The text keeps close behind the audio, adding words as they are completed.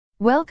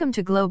Welcome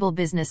to Global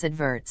Business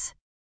Adverts.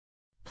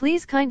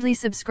 Please kindly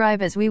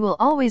subscribe as we will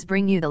always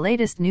bring you the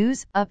latest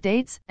news,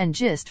 updates, and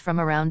gist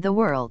from around the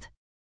world.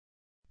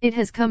 It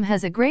has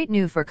a great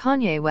news for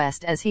Kanye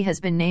West as he has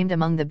been named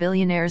among the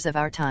billionaires of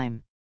our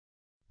time.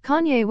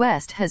 Kanye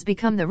West has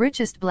become the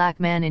richest black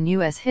man in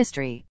U.S.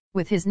 history,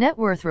 with his net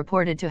worth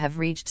reported to have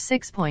reached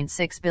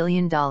 $6.6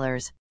 billion,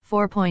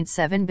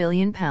 4.7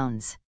 billion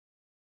pounds.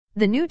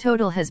 The new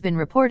total has been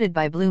reported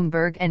by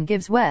Bloomberg and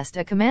gives West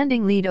a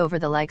commanding lead over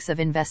the likes of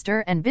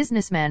investor and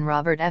businessman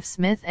Robert F.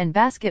 Smith and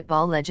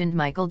basketball legend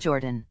Michael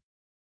Jordan.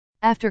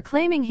 After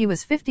claiming he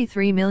was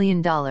 $53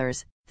 million,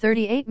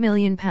 38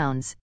 million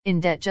pounds, in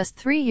debt just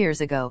 3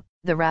 years ago,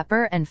 the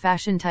rapper and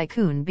fashion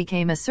tycoon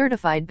became a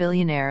certified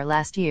billionaire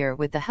last year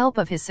with the help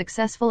of his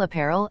successful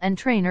apparel and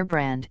trainer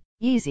brand,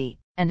 Yeezy,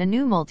 and a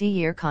new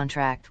multi-year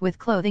contract with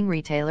clothing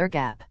retailer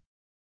Gap.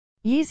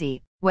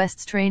 Yeezy,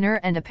 West's trainer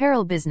and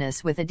apparel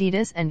business with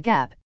Adidas and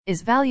Gap,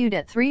 is valued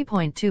at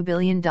 $3.2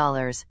 billion,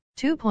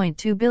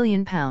 2.2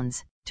 billion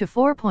pounds, to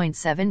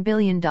 $4.7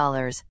 billion,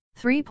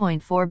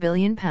 3.4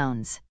 billion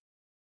pounds.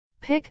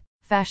 Pick,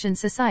 Fashion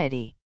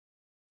Society.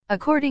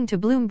 According to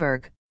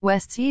Bloomberg,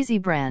 West's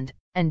Yeezy brand,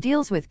 and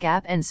deals with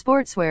Gap and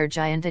sportswear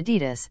giant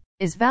Adidas,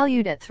 is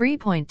valued at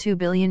 $3.2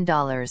 billion,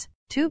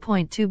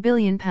 2.2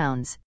 billion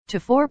pounds, to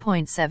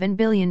 $4.7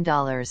 billion,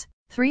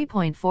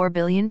 3.4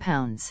 billion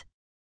pounds.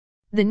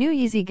 The new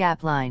Yeezy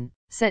Gap line,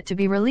 set to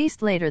be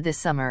released later this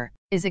summer,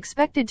 is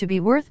expected to be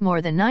worth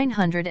more than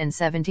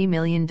 $970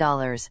 million,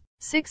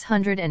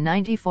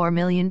 694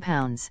 million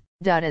pounds.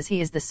 As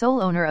he is the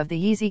sole owner of the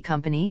Yeezy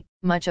company,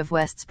 much of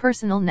West's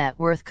personal net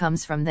worth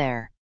comes from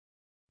there.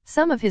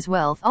 Some of his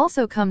wealth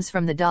also comes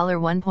from the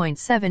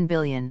 $1.7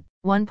 billion,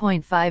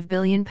 1.5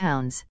 billion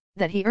pounds,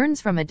 that he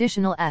earns from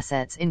additional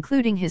assets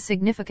including his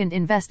significant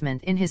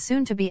investment in his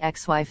soon-to-be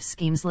ex-wife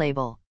Skims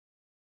label.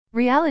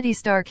 Reality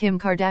star Kim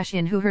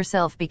Kardashian, who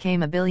herself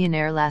became a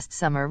billionaire last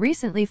summer,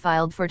 recently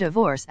filed for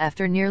divorce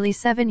after nearly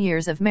 7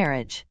 years of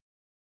marriage.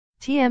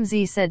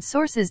 TMZ said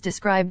sources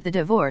described the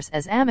divorce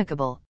as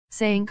amicable,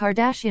 saying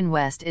Kardashian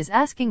West is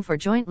asking for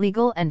joint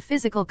legal and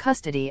physical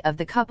custody of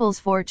the couple's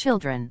 4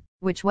 children,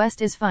 which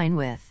West is fine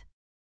with.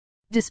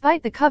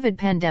 Despite the COVID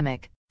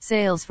pandemic,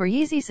 sales for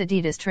Yeezy's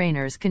Adidas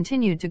trainers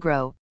continued to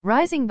grow,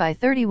 rising by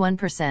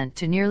 31%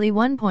 to nearly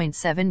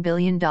 $1.7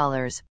 billion,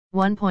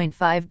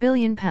 1.5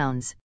 billion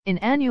pounds, in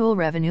annual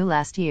revenue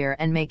last year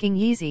and making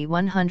Yeezy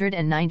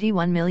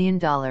 $191 million,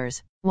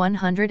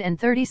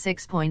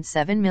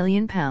 136.7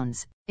 million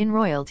pounds, in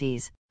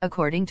royalties,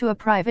 according to a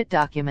private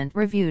document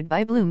reviewed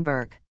by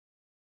Bloomberg.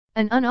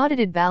 An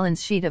unaudited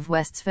balance sheet of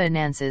West's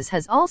finances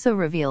has also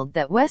revealed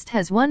that West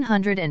has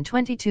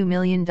 $122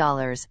 million,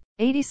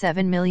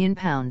 87 million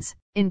pounds,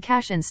 in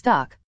cash and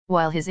stock,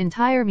 while his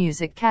entire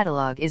music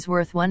catalog is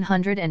worth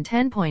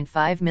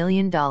 $110.5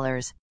 million,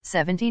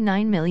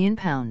 79 million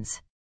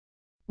pounds.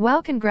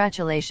 Wow,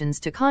 congratulations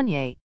to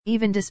Kanye.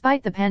 Even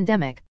despite the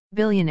pandemic,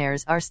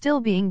 billionaires are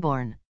still being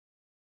born.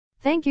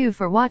 Thank you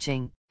for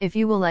watching. If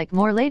you will like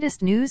more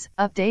latest news,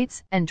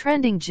 updates, and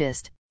trending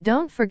gist,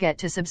 don't forget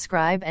to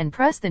subscribe and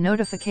press the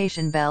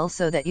notification bell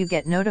so that you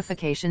get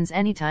notifications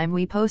anytime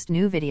we post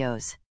new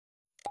videos.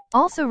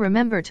 Also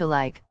remember to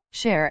like,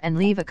 share and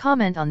leave a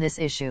comment on this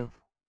issue.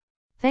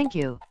 Thank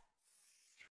you.